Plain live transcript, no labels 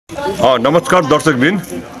नमस्कार दर्शकबिन,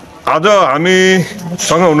 आज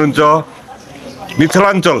हामीसँग हुनुहुन्छ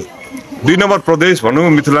मिथिलाञ्चल 2 नम्बर प्रदेश भनौँ,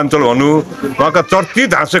 मिथिलाञ्चल भनौँ, उहाँका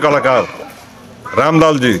चर्चित हास्य कलाकार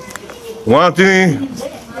रामलालजी। उहाँ चाहिँ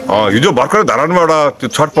हिजो भर्खर धरानमा एउटा त्यो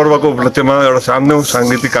छठ पर्वको उपलक्ष्यमा एउटा सानो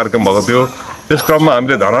साङ्गीतिक कार्यक्रम भएको थियो। त्यस क्रममा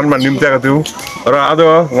हामीले धरानमा निम्त्याएका थियौँ र आज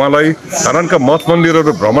उहाँलाई धरानका मठ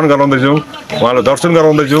मन्दिरहरू भ्रमण गराउँदैछौँ, उहाँलाई दर्शन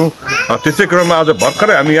गराउँदैछौँ। त्यसै क्रममा आज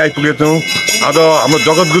भर्खरै हामी आइपुगेछौँ। आज हाम्रो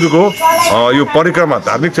जगतगुरुको यो परिक्रमा,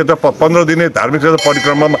 धार्मिक क्षेत्र 15 दिने धार्मिक क्षेत्र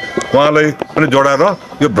परिक्रमामा उहाँलाई पनि जोडाएर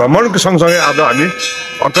यो भ्रमणको सँगसँगै आज हामी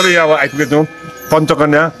भर्खरै यहाँ आइपुगेछौँ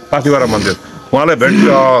पञ्चकन्या पाथिभरा मन्दिर। उहाँलाई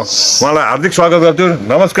उहाँलाई हार्दिक स्वागत गर्छु।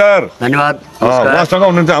 नमस्कार, धन्यवाद। उहाँसँग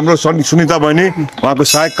हुनुहुन्छ हाम्रो सुनिता बहिनी, उहाँको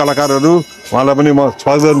सहायक कलाकारहरू, उहाँलाई पनि म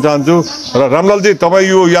स्वागत गर्न चाहन्छु। र रामलालजी, तपाईँ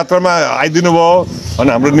यो यात्रामा आइदिनु भयो अनि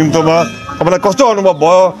हाम्रो निम्तोमा तपाईँलाई कस्तो अनुभव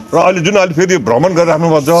भयो र अहिले जुन अहिले फेरि भ्रमण गरिराख्नु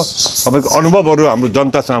भएको छ तपाईँको अनुभवहरू हाम्रो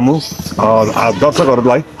जनता सामु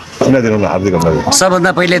दर्शकहरूलाई सुनाइदिनु हार्दिक अनुरोध।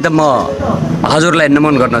 सबभन्दा पहिले त म हजुरलाई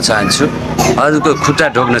नमन गर्न चाहन्छु, हजुरको खुट्टा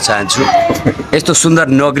ढोक्न चाहन्छु। यस्तो सुन्दर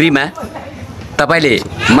नगरीमा तपाईँले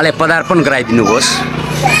मलाई पदार्पण गराइदिनुहोस्।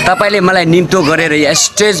 तपाईँले मलाई निम्तो गरेर यहाँ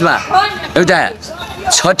स्टेजमा एउटा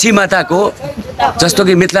छठी माताको, जस्तो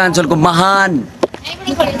कि मिथिलाञ्चलको महान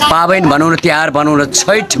पावन भनौँ न, तिहार भनौँ न,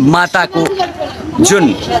 छठ माताको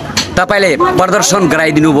जुन तपाईँले प्रदर्शन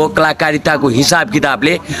गराइदिनु भयो कलाकारिताको हिसाब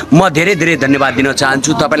किताबले, म धेरै धेरै धन्यवाद दिन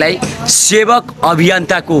चाहन्छु। तपाईँलाई सेवक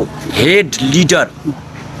अभियन्ताको हेड लिडर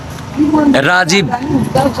राजीव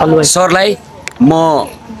सरलाई म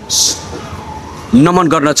नमन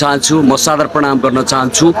गर्न चाहन्छु, म सादर प्रणाम गर्न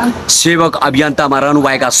चाहन्छु। सेवक अभियन्तामा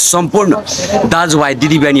रहनुभएका सम्पूर्ण दाजुभाइ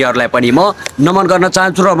दिदीबहिनीहरूलाई पनि म नमन गर्न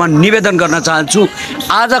चाहन्छु र म निवेदन गर्न चाहन्छु,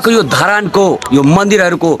 आजको यो धरानको यो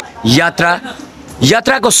मन्दिरहरूको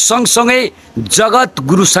यात्राको सँगसँगै जगत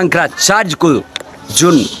गुरु शङ्कराचार्यको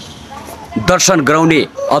जुन दर्शन गराउने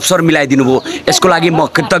अवसर मिलाइदिनु भयो, यसको लागि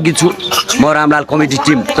म कृतज्ञ छु। म रामलाल कमिटी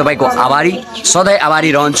टिम तपाईँको आभारी, सधैँ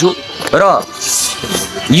आभारी रहन्छु। र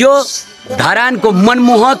यो धरानको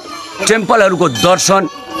मनमोहक टेम्पलहरूको दर्शन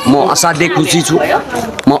म असाध्यै खुसी छु,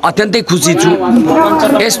 म अत्यन्तै खुसी छु।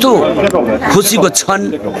 यस्तो खुसीको क्षण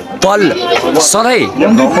पल सधैँ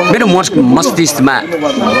मेरो मस्तिष्कमा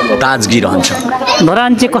ताजगी रहन्छ।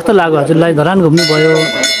 धरान चाहिँ कस्तो लाग्यो हजुरलाई? धरान घुम्नुभयो?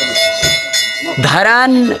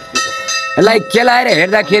 धरानलाई केलाएर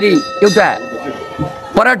हेर्दाखेरि एउटा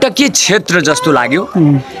पर्यटकीय क्षेत्र जस्तो लाग्यो।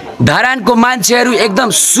 धरानको मान्छेहरू एकदम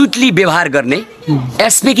स्विटली व्यवहार गर्ने,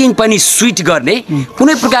 स्पिकिङ पनि स्विट गर्ने,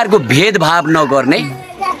 कुनै प्रकारको भेदभाव नगर्ने,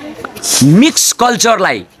 मिक्स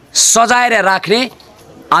कल्चरलाई सजाएर राख्ने।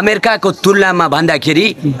 अमेरिकाको तुलनामा भन्दाखेरि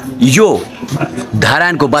यो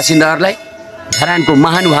धरानको बासिन्दाहरूलाई, धरानको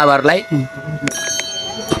महानुभावहरूलाई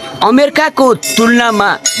अमेरिकाको तुलनामा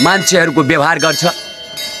मान्छेहरूको व्यवहार गर्छ,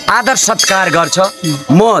 आदर सत्कार गर्छ।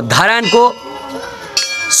 म धरानको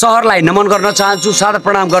सहरलाई नमन गर्न चाहन्छु, सादर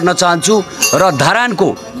प्रणाम गर्न चाहन्छु र धरानको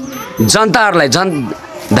जनताहरूलाई,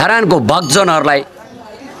 धरानको भक्तजनहरूलाई,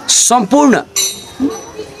 सम्पूर्ण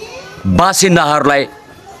बासिन्दाहरूलाई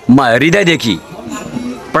म हृदयदेखि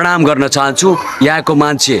प्रणाम गर्न चाहन्छु। यहाँको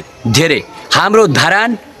मान्छे धेरै, हाम्रो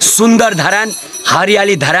धरान सुन्दर धरान,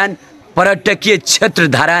 हरियाली धरान, पर्यटकीय क्षेत्र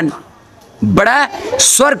धरान, बडा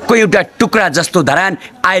स्वर्गको एउटा टुक्रा जस्तो Dharan.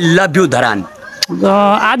 I love you Dharan.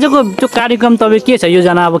 आजको त्यो कार्यक्रम तपाईँ के छ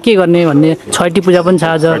योजना? अब के गर्ने भन्ने, छठी पूजा पनि छ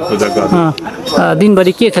आज,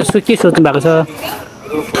 दिनभरि के छ, के सोच्नु भएको छ?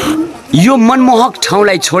 यो मनमोहक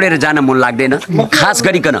ठाउँलाई छोडेर जान मन लाग्दैन। खास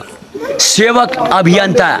गरिकन सेवक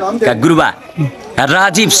अभियन्ताका गुरुबा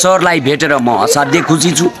राजीव सरलाई भेटेर म असाध्यै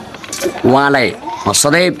खुसी छु। उहाँलाई म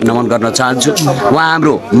सदैव नमन गर्न चाहन्छु। उहाँ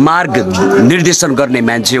हाम्रो मार्ग निर्देशन गर्ने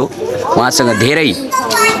मान्छे हो। उहाँसँग धेरै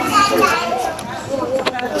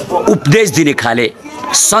उपदेश दिने खाले,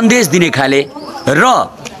 सन्देश दिने खाले र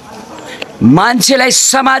मान्छेलाई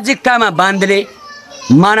सामाजिकतामा बाँध्ने,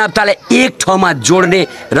 मानवतालाई एक ठाउँमा जोड्ने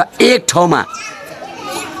र एक ठाउँमा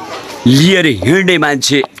लिएर हिँड्ने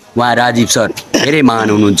मान्छे उहाँ राजीव सर धेरै महान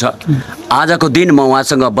हुनुहुन्छ। आजको दिन म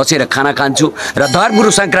उहाँसँग बसेर खाना खान्छु र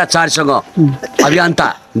धर्मगुरु शङ्कराचार्यसँग अभियन्ता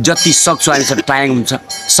जति सक्छु हामीसँग टाइम हुन्छ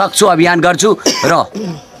सक्छु अभियान गर्छु र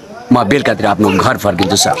म बेलुकातिर आफ्नो घर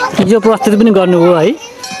फर्किन्छु। सर, यो प्रस्तुति पनि गर्नुभयो है,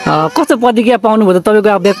 कस्तो प्रतिक्रिया पाउनुभयो त?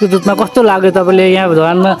 तपाईँको व्यक्तिगत रूपमा कस्तो लाग्यो? तपाईँले यहाँ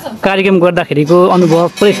धरानमा कार्यक्रम गर्दाखेरिको अनुभव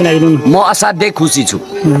पुरै सुनाइदिनु। म असाध्यै खुसी छु।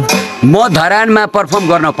 म धरानमा पर्फर्म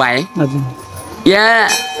गर्न पाएँ। यहाँ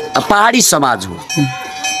पहाडी समाज हो,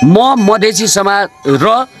 म मधेसी समाज र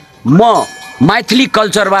म मैथिली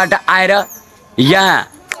कल्चरबाट आएर यहाँ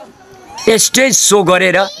स्टेज सो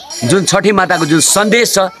गरेर जुन छठी माताको जुन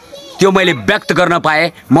सन्देश छ त्यो मैले व्यक्त गर्न पाएँ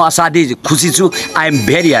म असाध्यै खुसी छु आई एम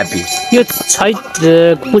भेरी ह्याप्पी यो छठ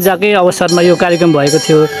पूजाकै अवसरमा यो कार्यक्रम भएको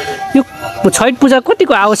थियो यो छठ पूजा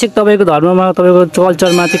कतिको आवश्यक तपाईँको धर्ममा तपाईँको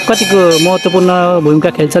कल्चरमा चाहिँ कतिको महत्त्वपूर्ण भूमिका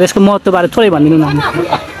खेल्छ र यसको महत्त्वबारे थोरै भनिदिनु न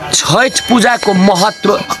छठ पूजाको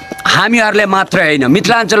महत्त्व हामीहरूले मात्र होइन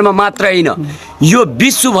मिथिलाञ्चलमा मात्र होइन यो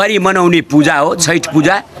विश्वभरि मनाउने पूजा हो छठ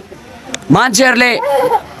पूजा मान्छेहरूले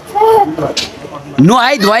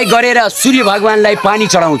नुहाई धुवाई गरेर सूर्य भगवानलाई पानी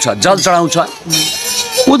चढाउँछ जल चढाउँछ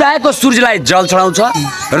उदाएको सूर्यलाई जल चढाउँछ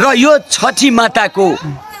र यो छठी माताको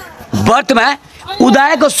व्रतमा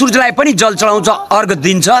उदाएको सूर्यलाई पनि जल चढाउँछ अर्घ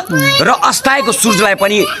दिन्छ र अस्ताएको सूर्यलाई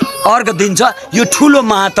पनि अर्घ दिन्छ यो ठुलो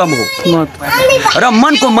महात्म हो र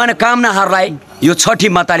मनको मनोकामनाहरूलाई यो छठी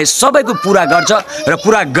माताले सबैको पुरा गर्छ र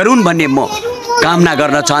पुरा गरून् भन्ने म कामना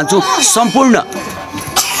गर्न चाहन्छु सम्पूर्ण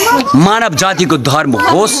मानव जातिको धर्म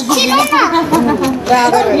होस्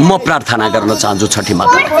म प्रार्थना गर्न चाहन्छु छठी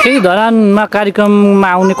माता केही धरानमा कार्यक्रममा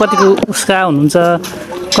आउने कतिको उत्साह हुनुहुन्छ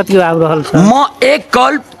कतिको आग्रह छ म एक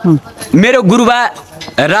कल मेरो गुरुबा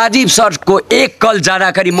राजीव सरको एक कल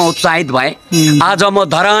जाँदाखेरि म उत्साहित भएँ आज म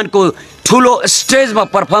धरानको ठुलो स्टेजमा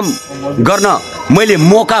पर्फर्म गर्न मैले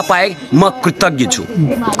मौका पाएँ म कृतज्ञ छु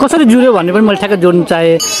कसरी जुड्यो भन्ने पनि मैले ठ्याक्कै जोड्नु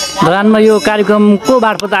चाहेँ धरानमा यो कार्यक्रम को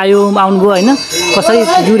मार्फत आयो आउनुभयो होइन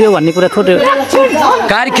कसरी जुड्यो भन्ने कुरा थोरै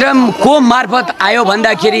कार्यक्रम को मार्फत आयो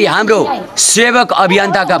भन्दाखेरि हाम्रो सेवक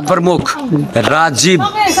अभियन्ताका प्रमुख राजीव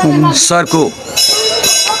सरको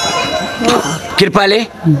कृपाले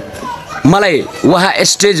मलाई उहाँ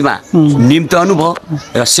स्टेजमा निम्ताउनु भयो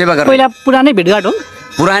र सेवा गर्नु पहिला पुरानै भेटघाट हो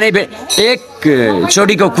पुरानै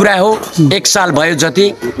एकचोटिको कुरा हो एक साल भयो जति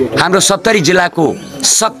हाम्रो सप्तरी जिल्लाको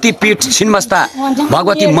शक्तिपीठ छिन्मस्ता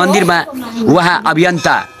भगवती मन्दिरमा उहाँ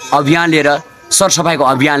अभियन्ता अभियान लिएर सरसफाइको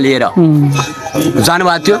अभियान लिएर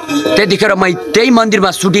जानुभएको थियो त्यतिखेर म त्यही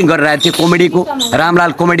मन्दिरमा सुटिङ गरिरहेको थिएँ कमेडीको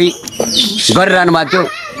रामलाल कमेडी गरिरहनु भएको थियो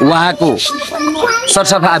उहाँको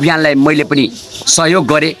सरसफाइ अभियानलाई मैले पनि सहयोग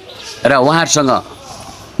गरेँ र उहाँहरूसँग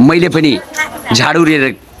मैले पनि झाडु लिएर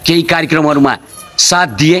केही कार्यक्रमहरूमा साथ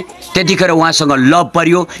दिए त्यतिखेर उहाँसँग लभ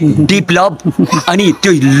पर्यो डिप लभ अनि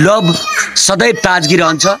त्यो लभ सदैव ताजगी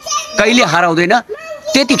रहन्छ कहिले हराउँदैन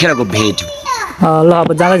त्यतिखेरको भेट ल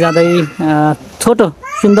अब जाँदै जाँदै छोटो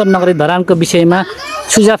सुन्दर नगरी धरानको विषयमा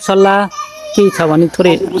सुझाव सल्लाह केही छ भने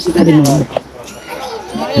थोरै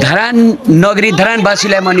धरान नगरी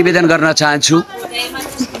धरानवासीलाई म निवेदन गर्न चाहन्छु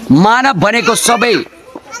मानव भनेको सबै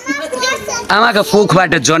आमाका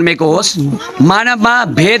कोखबाट जन्मेको होस् मानवमा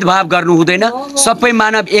भेदभाव गर्नु हुँदैन सबै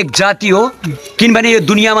मानव एक जाति हो किनभने यो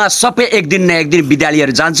दुनियाँमा सबै एक दिन न एक दिन बिदा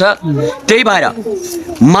लिएर जान्छ त्यही भएर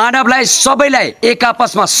मानवलाई सबैलाई एक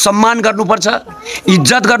आपसमा सम्मान गर्नुपर्छ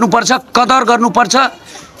इज्जत गर्नुपर्छ कदर गर्नुपर्छ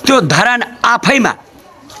त्यो धरान आफैमा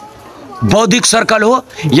बौद्धिक सर्कल हो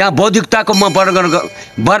यहाँ बौद्धिकताको म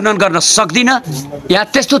वर्णन गर्न सक्दिनँ यहाँ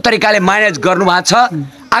त्यस्तो तरिकाले म्यानेज गर्नुभएको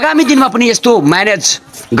छ आगामी दिनमा पनि यस्तो म्यानेज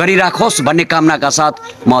गरिराखोस् भन्ने कामनाका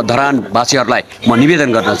साथ म धरानवासीहरूलाई म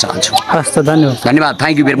निवेदन गर्न चाहन्छु हस् त धन्यवाद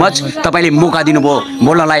थ्याङ्क यू भेरी मच तपाईँले मौका दिनुभयो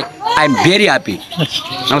बोल्नलाई आई एम भेरी ह्याप्पी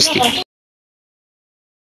नमस्ते